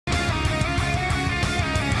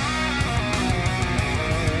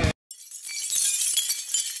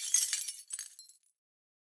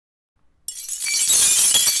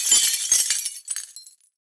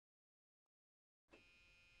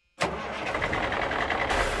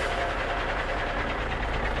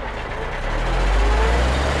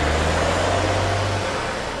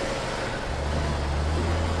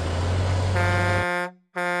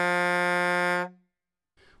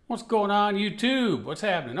What's going on, YouTube? What's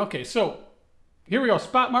happening? Okay, so here we go.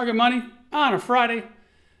 Spot market money on a Friday.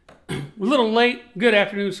 A little late. Good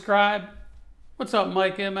afternoon, Scribe. What's up,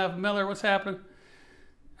 Mike MF Miller? What's happening?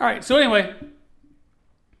 All right, so anyway,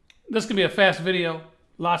 this is going to be a fast video.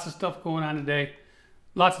 Lots of stuff going on today.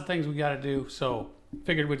 Lots of things we got to do. So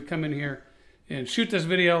figured we'd come in here and shoot this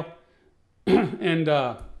video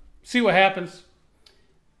and see what happens.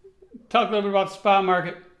 Talk a little bit about the spot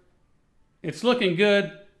market. It's looking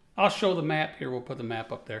good. I'll show the map here. We'll put the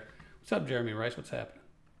map up there. What's up, Jeremy Rice? What's happening?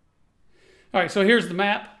 All right, so here's the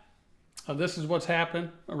map. This is what's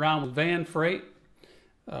happening around with van freight.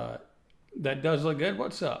 That does look good.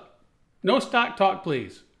 What's up? No stock talk,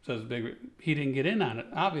 please. Says Big. He didn't get in on it,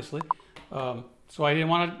 obviously. So I didn't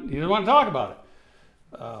want to. He didn't want to talk about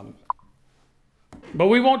it. But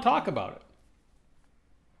we won't talk about it.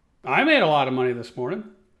 I made a lot of money this morning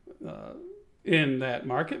in that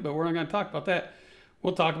market, but we're not going to talk about that.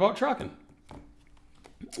 We'll talk about trucking.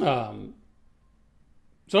 So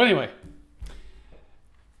anyway,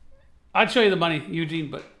 I'd show you the money, Eugene,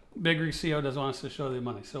 but Big Rig CO doesn't want us to show you the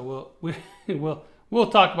money. So we'll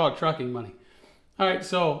talk about trucking money. All right,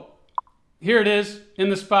 so here it is in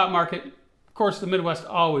the spot market. Of course, the Midwest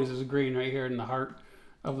always is green right here in the heart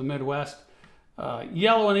of the Midwest.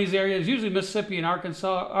 Yellow in these areas, usually Mississippi and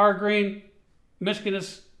Arkansas are green. Michigan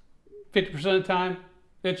is 50% of the time,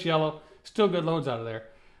 it's yellow. Still good loads out of there.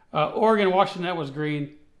 Oregon, Washington, that was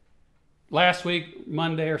green. Last week,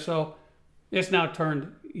 Monday or so, it's now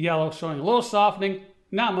turned yellow, showing a little softening.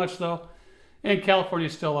 Not much though. And California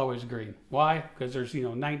is still always green. Why? Because there's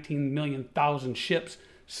 19 million thousand ships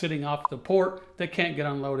sitting off the port that can't get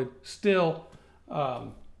unloaded still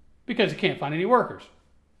because you can't find any workers.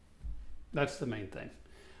 That's the main thing.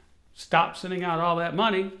 Stop sending out all that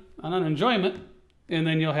money on unemployment, and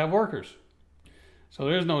then you'll have workers. So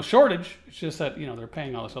there's no shortage. It's just that they're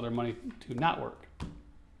paying all this other money to not work.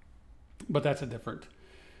 But that's a different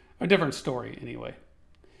story anyway.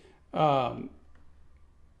 What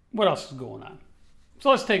else is going on? So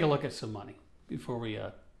let's take a look at some money before we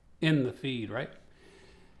end the feed, right?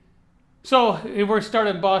 So if we're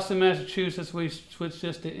starting in Boston, Massachusetts, we switch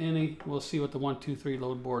just to any. We'll see what the 123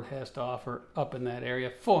 load board has to offer up in that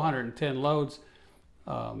area. 410 loads.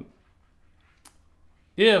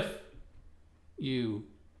 If you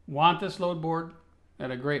want this load board at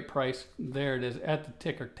a great price, there it is at the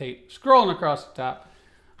ticker tape. Scrolling across the top,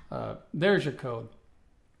 there's your code.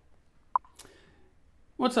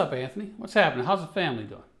 What's up, Anthony? What's happening? How's the family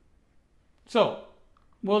doing? So,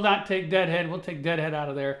 we'll not take deadhead. We'll take deadhead out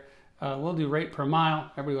of there. We'll do rate per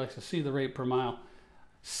mile. Everybody likes to see the rate per mile.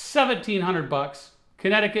 $1,700.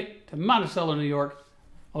 Connecticut to Monticello, New York.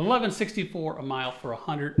 $11.64 a mile for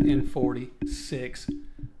 146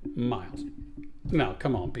 miles. Now,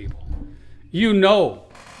 come on, people. You know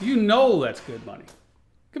that's good money.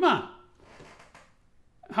 Come on.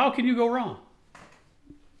 How can you go wrong?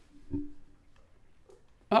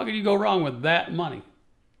 How can you go wrong with that money?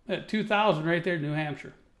 At $2,000 right there, New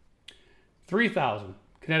Hampshire. $3,000,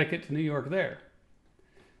 Connecticut to New York there.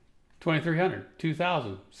 $2,300,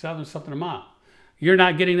 $2,000, 7 something a mile. You're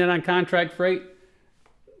not getting that on contract freight.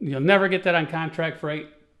 You'll never get that on contract freight.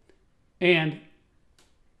 And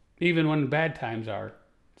even when bad times are,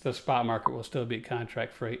 the spot market will still be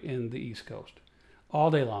contract freight in the East Coast.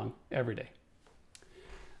 All day long, every day.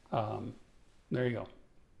 There you go.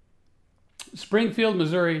 Springfield,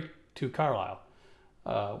 Missouri to Carlisle.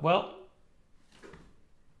 Well,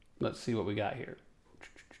 let's see what we got here.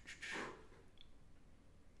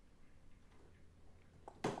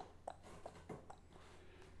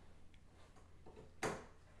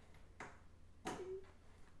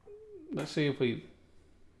 Let's see if we...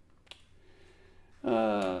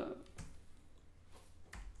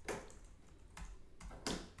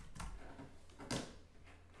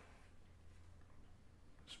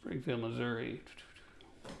 Springfield, Missouri.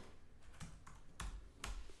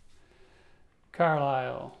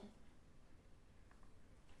 Carlisle.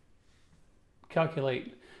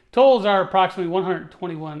 Calculate. Tolls are approximately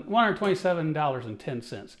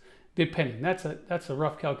 $127.10, depending. That's a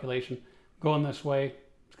rough calculation going this way.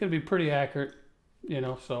 It's going to be pretty accurate,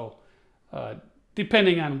 so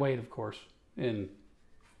depending on weight, of course, in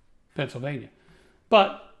Pennsylvania.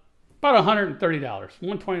 But about $130. $120,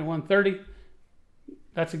 $130.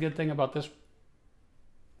 That's a good thing about this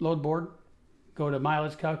load board. Go to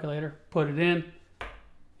mileage calculator, put it in,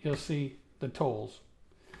 you'll see the tolls.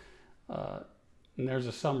 And there's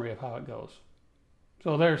a summary of how it goes.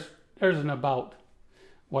 So there's an about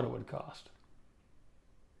what it would cost.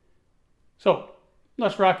 So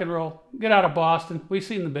let's rock and roll. Get out of Boston. We've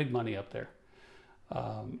seen the big money up there.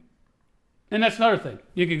 And that's another thing.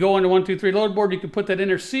 You could go into 123 load board. You could put that in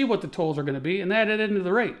there, see what the tolls are going to be, and add it into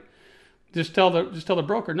the rate. Just tell the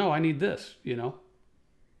broker, no, I need this, you know,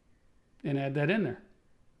 and add that in there,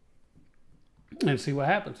 and see what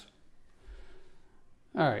happens.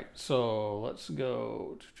 All right, so let's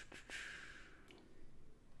go.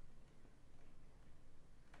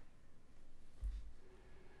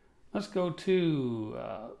 Let's go to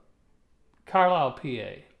Carlisle,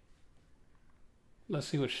 PA. Let's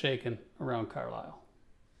see what's shaking around Carlisle,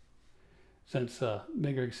 since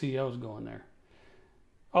Big Rig CEO is going there.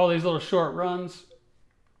 All these little short runs,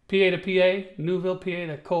 PA to PA, Newville, PA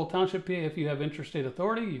to Cole Township, PA. If you have interstate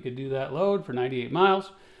authority, you could do that load for 98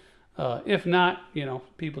 miles. If not, you know,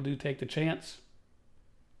 people do take the chance.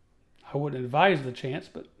 I wouldn't advise the chance,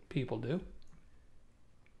 but people do.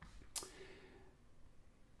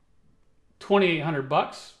 $2,800,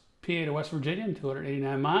 PA to West Virginia, and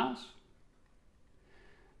 289 miles.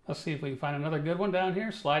 Let's see if we can find another good one down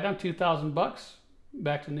here. Slide down, $2,000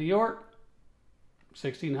 back to New York,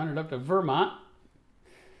 $1,600 up to Vermont.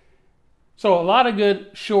 So a lot of good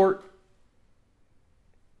short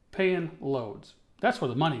paying loads. That's where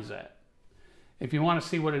the money's at. If you want to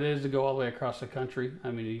see what it is to go all the way across the country, I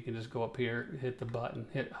mean, you can just go up here, hit the button,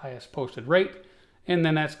 hit highest posted rate, and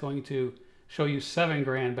then that's going to show you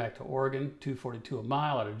 $7,000 back to Oregon, $242 a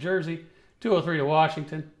mile out of Jersey, $203 to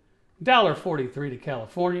Washington, $1.43 to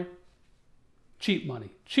California. Cheap money,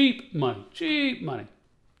 cheap money, cheap money.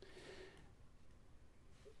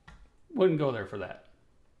 Wouldn't go there for that.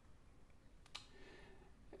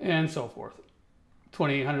 And so forth.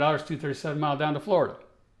 $2,800, 237 mile down to Florida.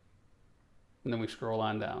 And then we scroll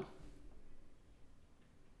on down.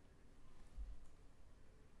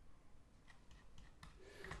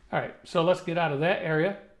 All right, so let's get out of that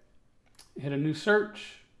area. Hit a new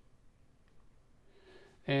search.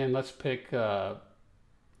 And let's pick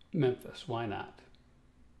Memphis. Why not?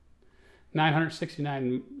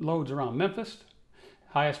 969 loads around Memphis.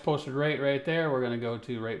 Highest posted rate right there. We're going to go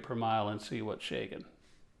to rate per mile and see what's shaking.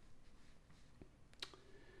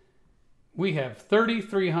 We have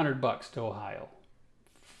 $3,300 to Ohio.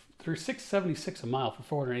 Through $676 a mile for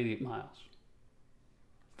 488 miles.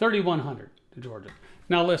 $3,100 to Georgia.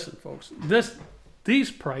 Now listen, folks.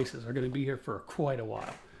 These prices are going to be here for quite a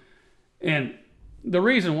while. And the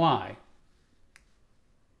reason why,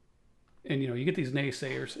 and you know, you get these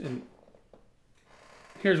naysayers, and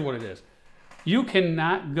here's what it is. You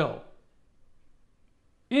cannot go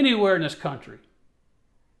anywhere in this country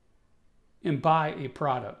and buy a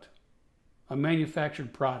product, a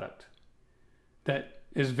manufactured product that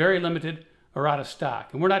is very limited or out of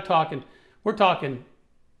stock. And we're talking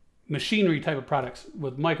machinery type of products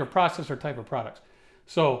with microprocessor type of products.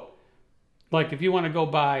 So like if you want to go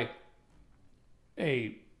buy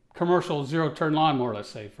a commercial zero-turn lawnmower, let's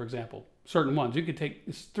say, for example, certain ones, you could take,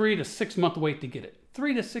 it's 3 to 6 month wait to get it.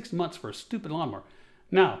 3 to 6 months for a stupid lawnmower.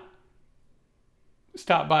 Now,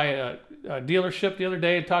 stopped by a dealership the other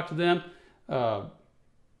day and talked to them.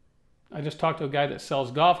 I just talked to a guy that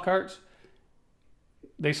sells golf carts.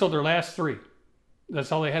 They sold their last 3.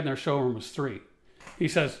 That's all they had in their showroom was 3. He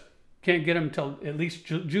says, can't get them until at least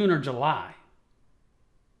June or July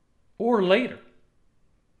or later.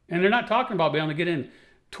 And they're not talking about being able to get in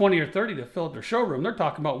 20 or 30 to fill up their showroom. They're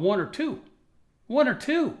talking about 1 or 2. 1 or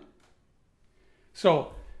 2.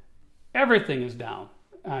 So everything is down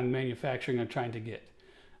on manufacturing and trying to get.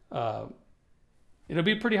 It'll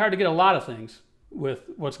be pretty hard to get a lot of things with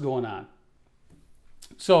what's going on.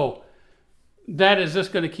 So that is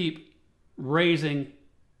just going to keep raising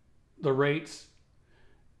the rates.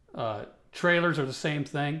 Trailers are the same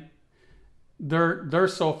thing. They're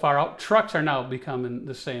so far out. Trucks are now becoming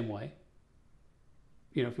the same way.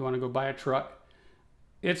 You know, if you want to go buy a truck,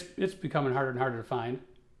 it's becoming harder and harder to find.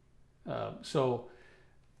 So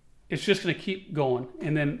it's just going to keep going.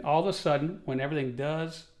 And then all of a sudden, when everything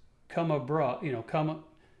does come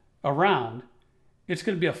around, it's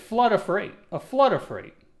going to be a flood of freight. A flood of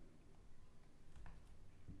freight.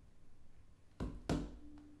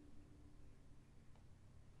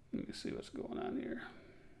 Let me see what's going on here.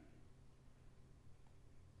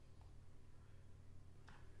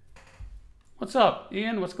 What's up,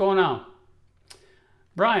 Ian? What's going on?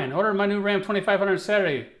 Brian, ordered my new Ram 2500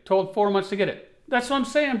 Saturday. Told 4 months to get it. That's what I'm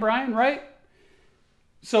saying, Brian, right?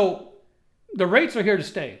 So the rates are here to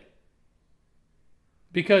stay.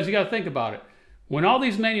 Because you got to think about it. When all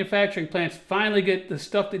these manufacturing plants finally get the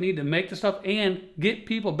stuff they need to make the stuff and get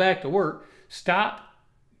people back to work, stop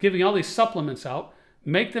giving all these supplements out,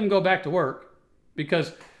 make them go back to work,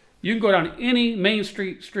 because you can go down any main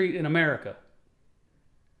street in America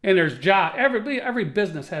and there's job. Every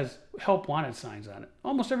business has help wanted signs on it.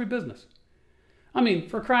 Almost every business. I mean,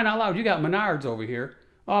 for crying out loud, you got Menards over here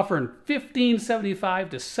offering $15.75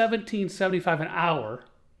 to $17.75 an hour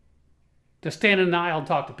to stand in the aisle and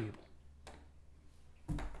talk to people.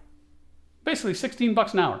 Basically,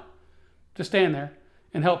 $16 an hour to stand there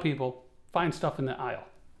and help people find stuff in the aisle.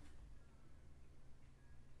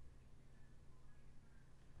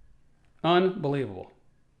 Unbelievable.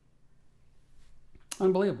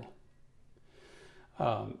 Unbelievable.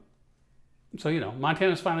 So, you know,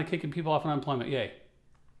 Montana's finally kicking people off unemployment. Yay.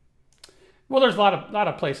 Well, there's a lot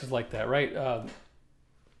of places like that, right?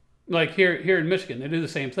 Like here in Michigan, they do the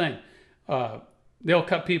same thing. They'll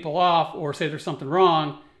cut people off or say there's something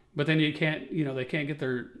wrong, but then they can't get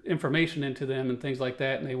their information into them and things like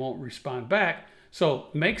that, and they won't respond back. So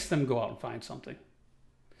it makes them go out and find something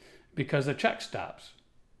because the check stops.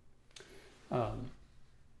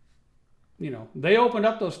 You know, they opened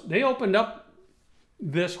up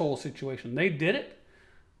this whole situation. They did it.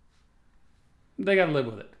 They got to live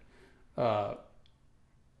with it. I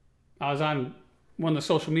was on one of the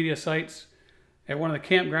social media sites at one of the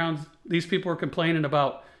campgrounds. These people were complaining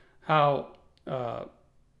about how,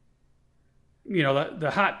 you know,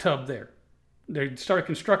 the hot tub there. They started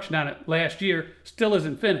construction on it last year, still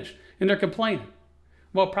isn't finished, and they're complaining.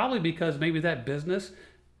 Well, probably because maybe that business,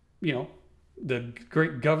 you know, the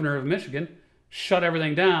great governor of Michigan shut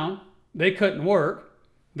everything down. They couldn't work.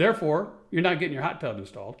 Therefore, you're not getting your hot tub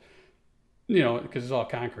installed, you know, because it's all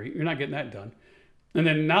concrete. You're not getting that done. And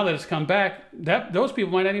then now that it's come back, those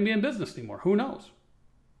people might not even be in business anymore. Who knows?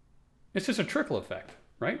 It's just a trickle effect,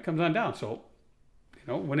 right? It comes on down. So, you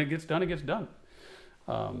know, when it gets done, it gets done.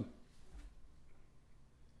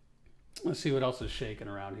 Let's see what else is shaking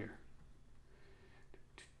around here.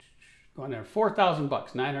 Going there,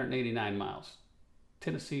 $4,000, 989 miles.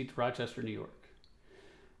 Tennessee to Rochester, New York.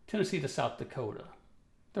 Tennessee to South Dakota,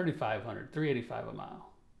 $3,500, $385 a mile.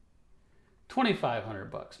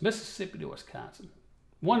 $2,500, Mississippi to Wisconsin,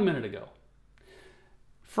 1 minute ago.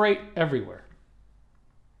 Freight everywhere.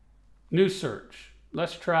 New search.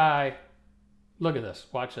 Let's try, look at this,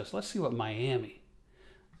 watch this. Let's see what Miami,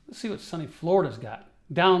 let's see what sunny Florida's got.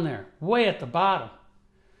 Down there, way at the bottom.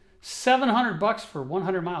 $700 for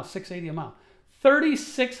 100 miles, $680 a mile.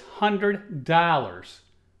 $3,600,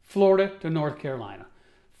 Florida to North Carolina,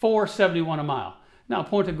 $471 a mile. Now,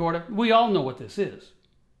 Punta Gorda, we all know what this is.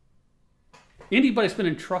 Anybody that's been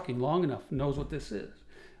in trucking long enough knows what this is.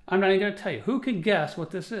 I'm not even going to tell you. Who can guess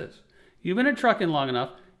what this is? You've been in trucking long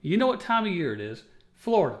enough. You know what time of year it is.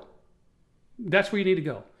 Florida. That's where you need to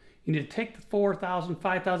go. You need to take the $4,000,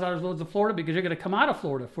 $5,000 loads of Florida because you're going to come out of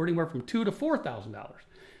Florida for anywhere from $2,000 to $4,000.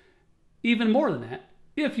 Even more than that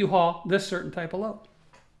if you haul this certain type of load.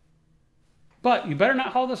 But you better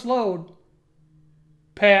not haul this load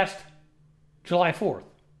past July 4th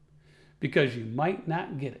because you might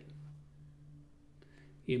not get it.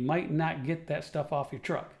 You might not get that stuff off your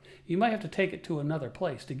truck. You might have to take it to another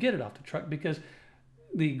place to get it off the truck because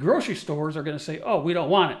the grocery stores are going to say, oh, we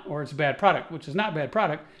don't want it, or it's a bad product, which is not bad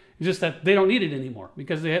product. It's just that they don't need it anymore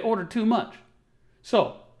because they ordered too much.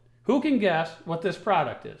 So who can guess what this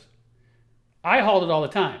product is? I hauled it all the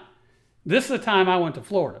time. This is the time I went to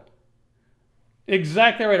Florida.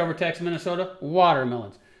 Exactly right over Texas, Minnesota.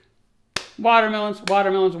 Watermelons. Watermelons,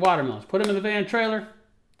 watermelons, watermelons. Put them in the van trailer.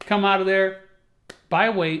 Come out of there.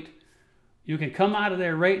 By weight. You can come out of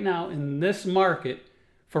there right now in this market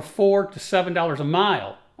for $4 to $7 a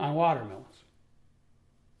mile on watermelons.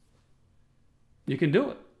 You can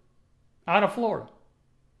do it. Out of Florida.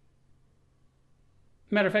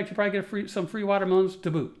 Matter of fact, you probably get some free watermelons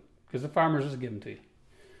to boot. Because the farmers just give them to you.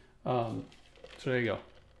 So there you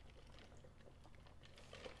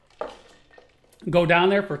go. Go down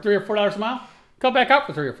there for $3 or $4 a mile. Come back out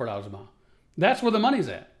for $3 or $4 a mile. That's where the money's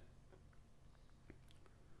at.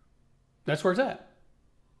 That's where it's at.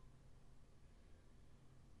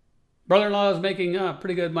 Brother-in-law is making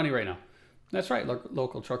pretty good money right now. That's right,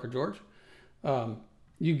 local trucker George.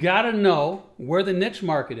 You got to know where the niche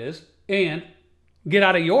market is and get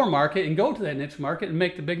out of your market and go to that niche market and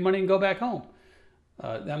make the big money and go back home.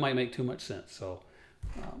 That might make too much sense. So,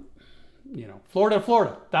 you know, Florida to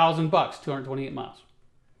Florida, $1,000, 228 miles.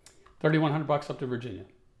 $3,100 up to Virginia.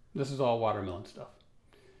 This is all watermelon stuff.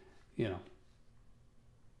 You know,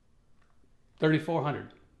 $3,400.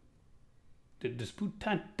 The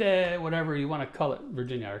Disputante, whatever you want to call it,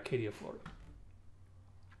 Virginia, Arcadia, Florida.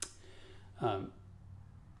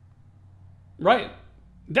 Right.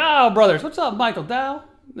 Dow Brothers. What's up, Michael Dow?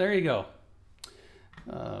 There you go.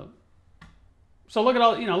 So look at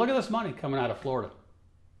all, look at this money coming out of Florida.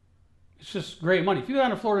 It's just great money. If you go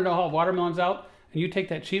down to Florida and haul watermelons out and you take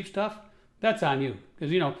that cheap stuff, that's on you.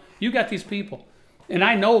 Because, you got these people, and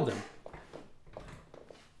I know them.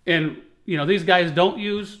 And, you know, these guys don't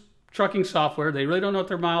use trucking software. They really don't know what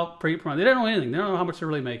their mile per month. They don't know anything. They don't know how much they're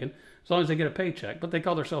really making as long as they get a paycheck. But they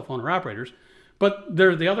call their cell phone operators. But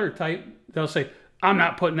they're the other type. They'll say, I'm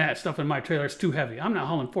not putting that stuff in my trailer. It's too heavy. I'm not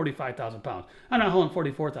hauling 45,000 pounds. I'm not hauling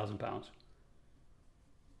 44,000 pounds.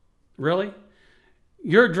 Really?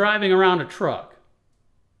 You're driving around a truck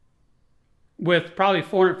with probably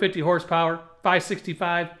 450 horsepower,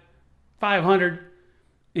 565, 500,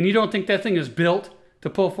 and you don't think that thing is built to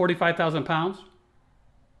pull 45,000 pounds?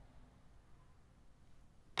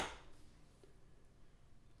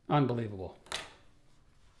 Unbelievable.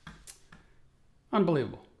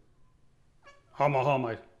 Unbelievable. I'm going to haul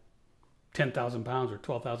my 10,000 pounds or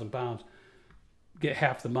 12,000 pounds, get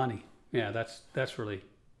half the money. Yeah, that's really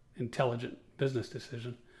intelligent business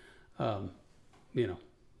decision. You know.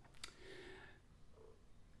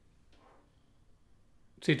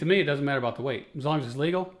 See, to me, it doesn't matter about the weight. As long as it's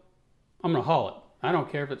legal, I'm going to haul it. I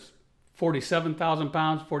don't care if it's 47,000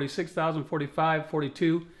 pounds, 46,000, 45,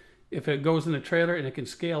 42. If it goes in the trailer and it can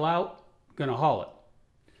scale out, I'm going to haul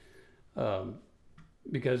it.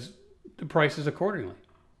 Because the price is accordingly.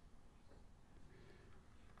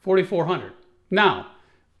 4,400. Now,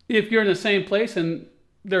 if you're in the same place and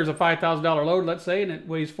there's a $5,000 load, let's say, and it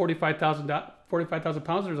weighs 45,000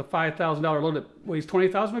 pounds, there's a $5,000 load that weighs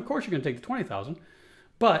 20,000, of course you're going to take the 20,000.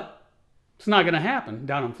 But it's not going to happen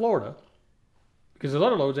down in Florida because those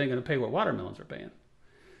other loads ain't going to pay what watermelons are paying.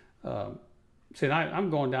 See,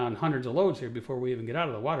 I'm going down hundreds of loads here before we even get out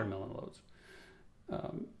of the watermelon loads.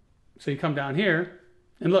 So you come down here,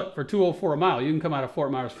 and look, for $2.04 a mile, you can come out of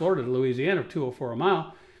Fort Myers, Florida to Louisiana for $2.04 a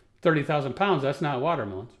mile, 30,000 pounds, that's not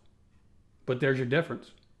watermelons. But there's your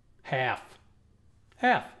difference. Half.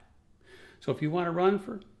 Half. So if you want to run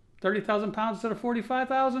for 30,000 pounds instead of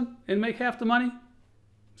 45,000 and make half the money,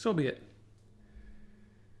 so be it.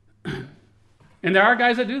 And there are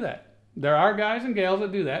guys that do that. There are guys and gals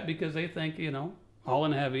that do that because they think, you know,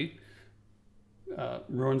 hauling heavy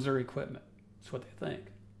ruins their equipment. That's what they think.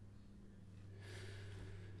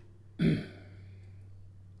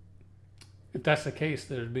 If that's the case,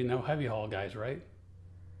 there'd be no heavy haul guys, right?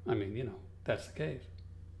 I mean, you know, that's the case.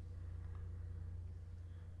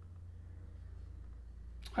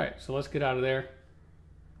 All right, so let's get out of there.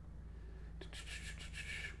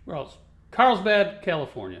 Where else? Carlsbad,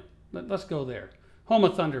 California. Let's go there. Home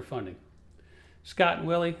of Thunder Funding. Scott and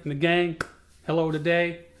Willie and the gang, hello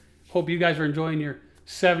today. Hope you guys are enjoying your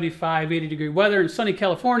 75, 80 degree weather in sunny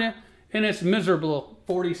California. And it's miserable,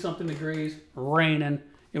 40 something degrees, raining.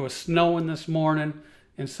 It was snowing this morning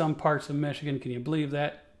in some parts of Michigan. Can you believe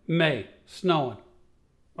that? May, snowing.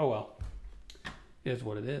 Oh well, it is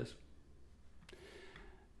what it is.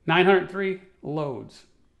 903 loads.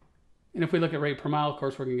 And if we look at rate per mile, of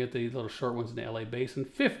course, we're going to get the little short ones in the LA Basin.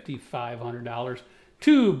 $5,500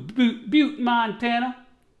 to Butte, Montana.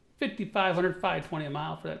 $5,500, $520 a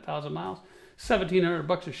mile for that 1,000 miles.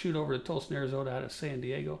 $1,700 a shoot over to Tulsa, Arizona out of San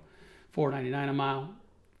Diego. $499 a mile.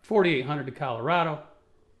 $4,800 to Colorado.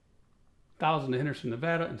 $1,000 to Henderson,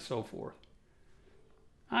 Nevada, and so forth.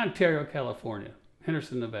 Ontario, California.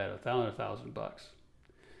 Henderson, Nevada, $1,000 bucks.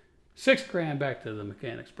 $6,000 back to the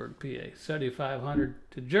Mechanicsburg, PA. $7,500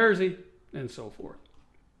 to Jersey, and so forth.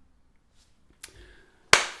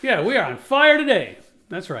 Yeah, we are on fire today.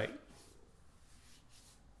 That's right.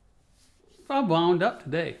 I'm wound up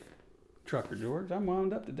today, Trucker George. I'm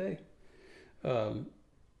wound up today. Took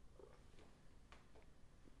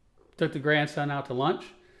the grandson out to lunch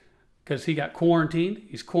because he got quarantined.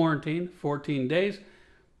 He's quarantined 14 days.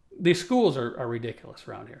 These schools are ridiculous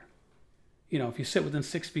around here. You know, if you sit within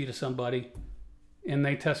 6 feet of somebody and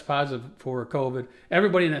they test positive for COVID,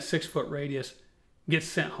 everybody in that 6 foot radius gets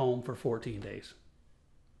sent home for 14 days.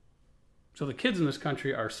 So the kids in this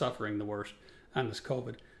country are suffering the worst on this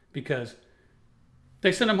COVID because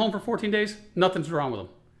they send them home for 14 days, nothing's wrong with them.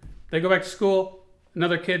 They go back to school,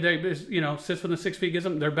 another kid, sits within 6 feet, gets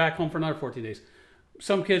them, they're back home for another 14 days.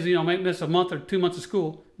 Some kids, might miss a month or 2 months of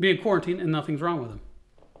school, be in quarantine, and nothing's wrong with them.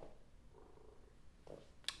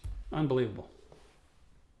 Unbelievable.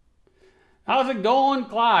 How's it going,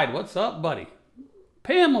 Clyde? What's up, buddy?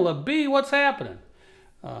 Pamela B, what's happening?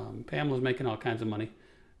 Pamela's making all kinds of money,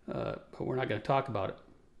 but we're not going to talk about it.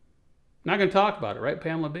 Not going to talk about it, right,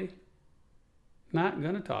 Pamela B? Not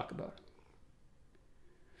going to talk about it.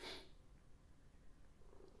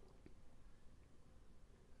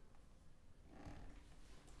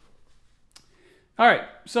 All right,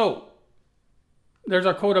 so there's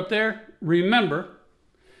our quote up there. Remember,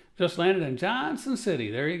 just landed in Johnson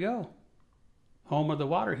City. There you go. Home of the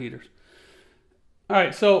water heaters. All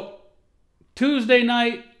right, so Tuesday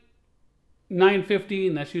night,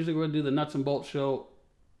 9:15. That's usually where we do the Nuts and Bolts show.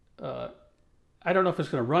 I don't know if it's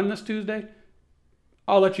going to run this Tuesday.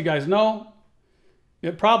 I'll let you guys know.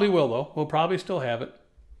 It probably will, though. We'll probably still have it.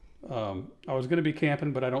 I was going to be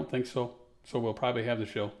camping, but I don't think so. So we'll probably have the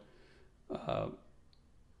show.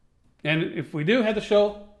 And if we do have the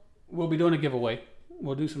show, we'll be doing a giveaway.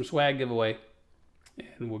 We'll do some swag giveaway,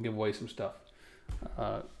 and we'll give away some stuff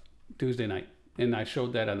Tuesday night. And I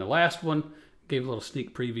showed that on the last one. Gave a little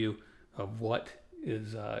sneak preview of what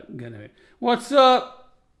is going to be. What's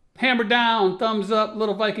up? Hammer down, thumbs up,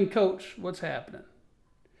 Little Viking Coach. What's happening?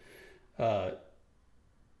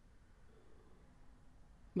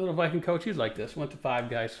 Little Viking Coach, he's like this. Went to Five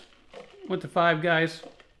Guys.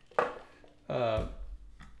 But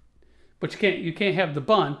you can't have the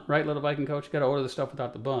bun, right, Little Viking Coach? You got to order the stuff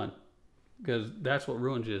without the bun, because that's what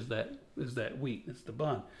ruins you, is that wheat. It's the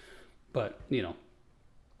bun. But you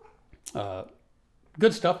know,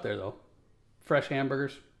 good stuff there though. Fresh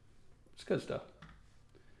hamburgers. It's good stuff.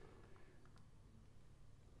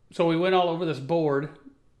 So we went all over this board.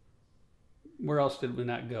 Where else did we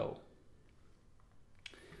not go?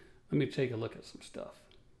 Let me take a look at some stuff.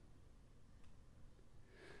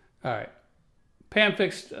 All right. Pam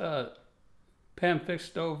fixed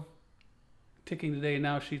stove ticking today.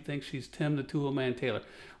 Now she thinks she's Tim the Tool Man Taylor.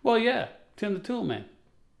 Well, yeah, Tim the Tool Man.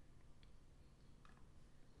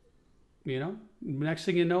 You know, next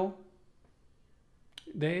thing you know,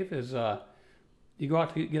 Dave, is you go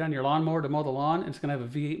out to get on your lawnmower to mow the lawn, and it's going to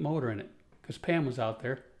have a V8 motor in it, because Pam was out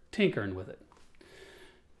there tinkering with it.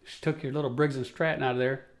 She took your little Briggs & Stratton out of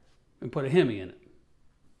there and put a Hemi in it.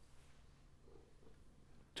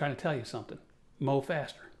 Trying to tell you something. Mow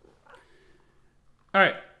faster. All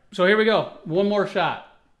right, so here we go. One more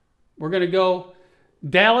shot. We're going to go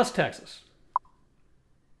Dallas, Texas.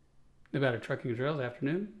 Nevada Trucking Trails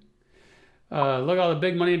afternoon. Look at all the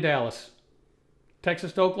big money in Dallas.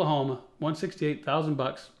 Texas to Oklahoma, 168, $1,000,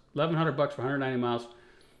 $1,100 for 190 miles,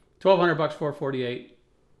 $1,200 448.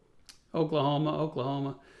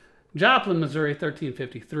 Oklahoma. Joplin, Missouri,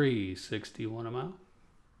 1353, 61 a mile.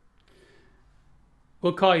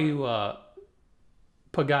 We'll call you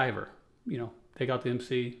Paguyver. You know, take out the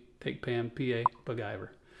MC, take Pam, PA, Paguyver.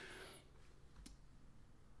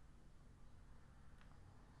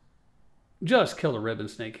 Just killed a ribbon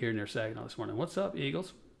snake here near Saginaw this morning. What's up,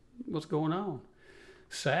 Eagles? What's going on?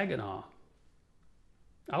 Saginaw.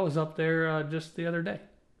 I was up there just the other day.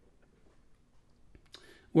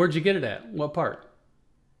 Where'd you get it at? What part?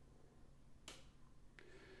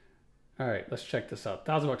 All right, let's check this out.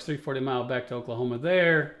 $1,000, 340 mile back to Oklahoma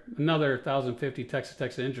there. Another 1,050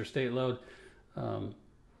 Texas interstate load.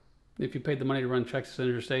 If you paid the money to run Texas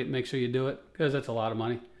interstate, make sure you do it, because that's a lot of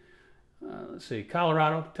money. Let's see,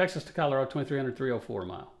 Colorado, Texas to Colorado, 2,300, 304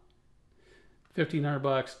 mile.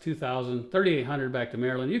 $1,500, 2,000, 3,800 back to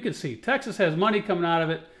Maryland. You can see Texas has money coming out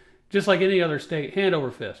of it, just like any other state, hand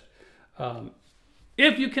over fist.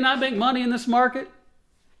 If you cannot make money in this market,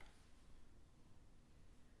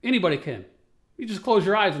 anybody can. You just close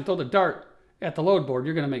your eyes and throw the dart at the load board,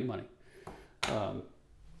 you're going to make money.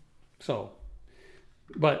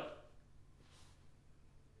 But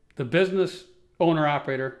the business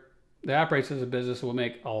owner-operator that operates as a business will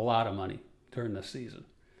make a lot of money during this season.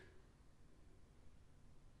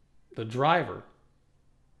 The driver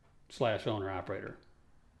 / owner-operator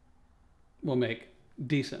will make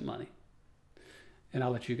decent money. And I'll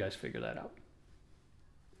let you guys figure that out.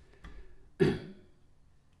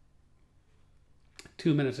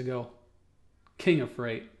 2 minutes ago, king of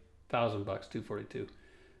freight, $1,000, 242.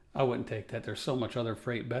 I wouldn't take that. There's so much other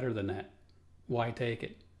freight better than that. Why take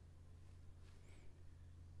it?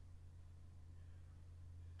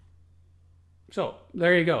 So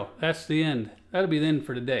there you go. That's the end. That'll be the end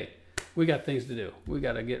for today. We got things to do. We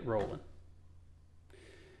got to get rolling.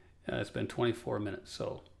 It's been 24 minutes,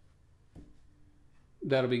 so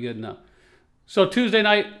that'll be good enough. So Tuesday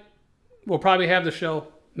night, we'll probably have the show,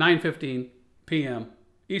 9:15 p.m.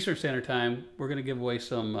 Eastern Standard Time. We're going to give away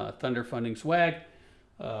some Thunder Funding swag.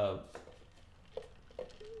 And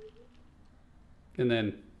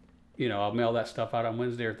then, you know, I'll mail that stuff out on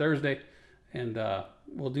Wednesday or Thursday. And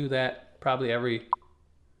we'll do that probably every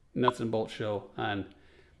Nuts and Bolts show on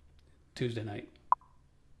Tuesday night.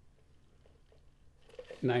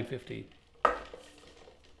 9:15.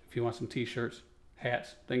 If you want some t-shirts,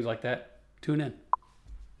 hats, things like that, tune in.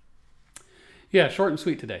 Yeah, short and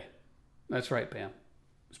sweet today. That's right, Pam.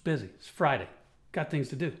 It's busy. It's Friday. Got things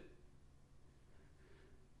to do.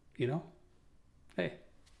 You know? Hey.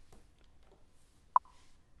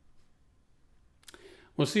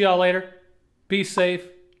 We'll see y'all later. Be safe.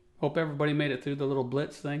 Hope everybody made it through the little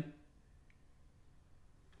blitz thing.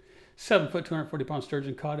 7-foot, 240-pound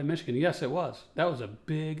sturgeon caught in Michigan. Yes, it was. That was a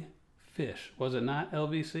big fish, was it not,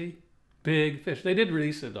 LVC? Big fish. They did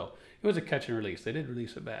release it, though. It was a catch and release. They did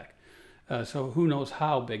release it back. So who knows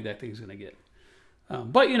how big that thing's going to get.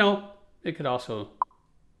 But, you know, it could also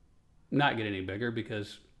not get any bigger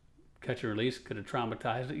because catch and release could have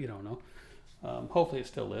traumatized it. You don't know. Hopefully it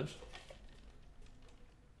still lives.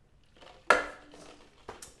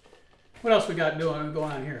 What else we got going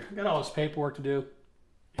on here? Got all this paperwork to do.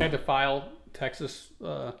 Had to file Texas,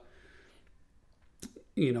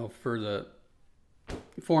 you know, for the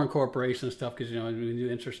foreign corporation stuff, because, you know, when you do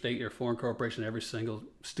interstate, you're a foreign corporation in every single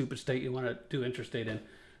stupid state you want to do interstate in.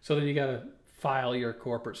 So then you got to file your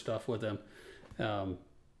corporate stuff with them.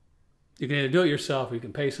 You can either do it yourself or you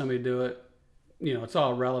can pay somebody to do it. You know, it's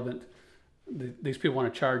all relevant. These people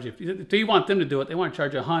want to charge you. If you want them to do it, they want to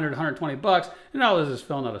charge you $100, $120, and all this is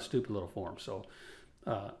filling out a stupid little form. So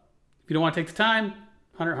if you don't want to take the time,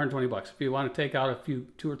 $100, $120. If you want to take out a few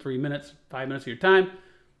 2 or 3 minutes, 5 minutes of your time,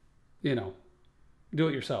 you know, do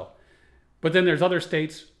it yourself. But then there's other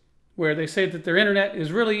states where they say that their internet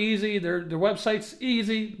is really easy, their website's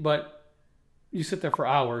easy, but you sit there for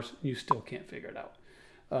hours and you still can't figure it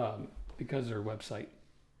out because their website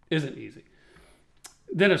isn't easy.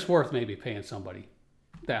 Then it's worth maybe paying somebody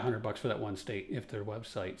that $100 for that one state if their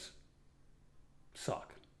websites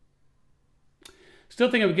suck.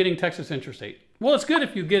 Still thinking of getting Texas Interstate. Well, it's good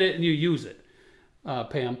if you get it and you use it,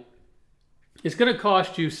 Pam. It's going to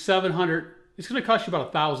cost you $700. It's going to cost you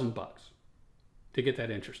about $1,000 to get that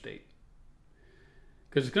interstate,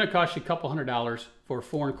 because it's going to cost you a couple $100 for a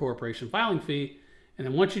foreign corporation filing fee, and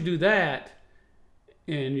then once you do that,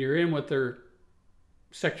 and you're in with their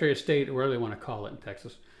Secretary of State or whatever they want to call it in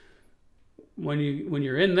Texas, when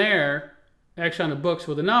you're in there, actually on the books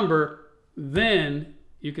with a number, then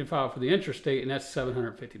you can file for the interstate, and that's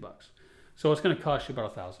 $750. So it's going to cost you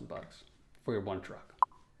about $1,000 for your one truck.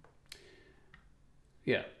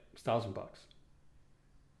 Yeah, it's $1,000.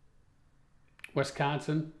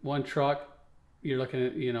 Wisconsin, one truck, you're looking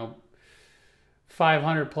at, you know,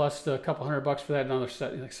 $500 plus a couple $100 for that, another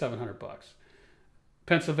like $700.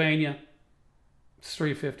 Pennsylvania, it's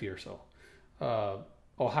 $350 or so.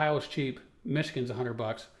 Ohio's cheap. Michigan's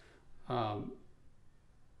 $100.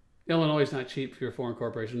 Illinois is not cheap for your foreign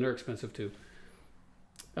corporation. They're expensive too.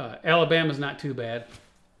 Alabama's not too bad.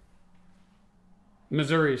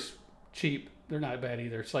 Missouri's cheap. They're not bad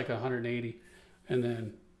either. It's like $180, and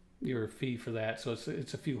then your fee for that. So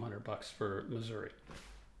it's a few $100 for Missouri.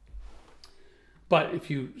 But if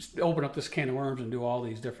you open up this can of worms and do all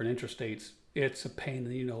these different interstates, it's a pain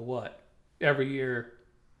in you know what. Every year,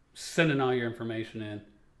 sending all your information in,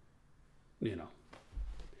 you know.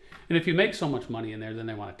 And if you make so much money in there, then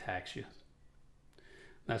they want to tax you.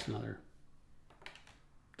 That's another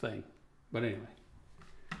thing. But anyway.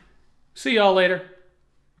 See y'all later.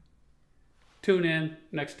 Tune in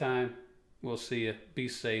next time. We'll see you. Be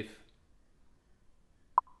safe.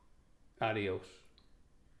 Adios.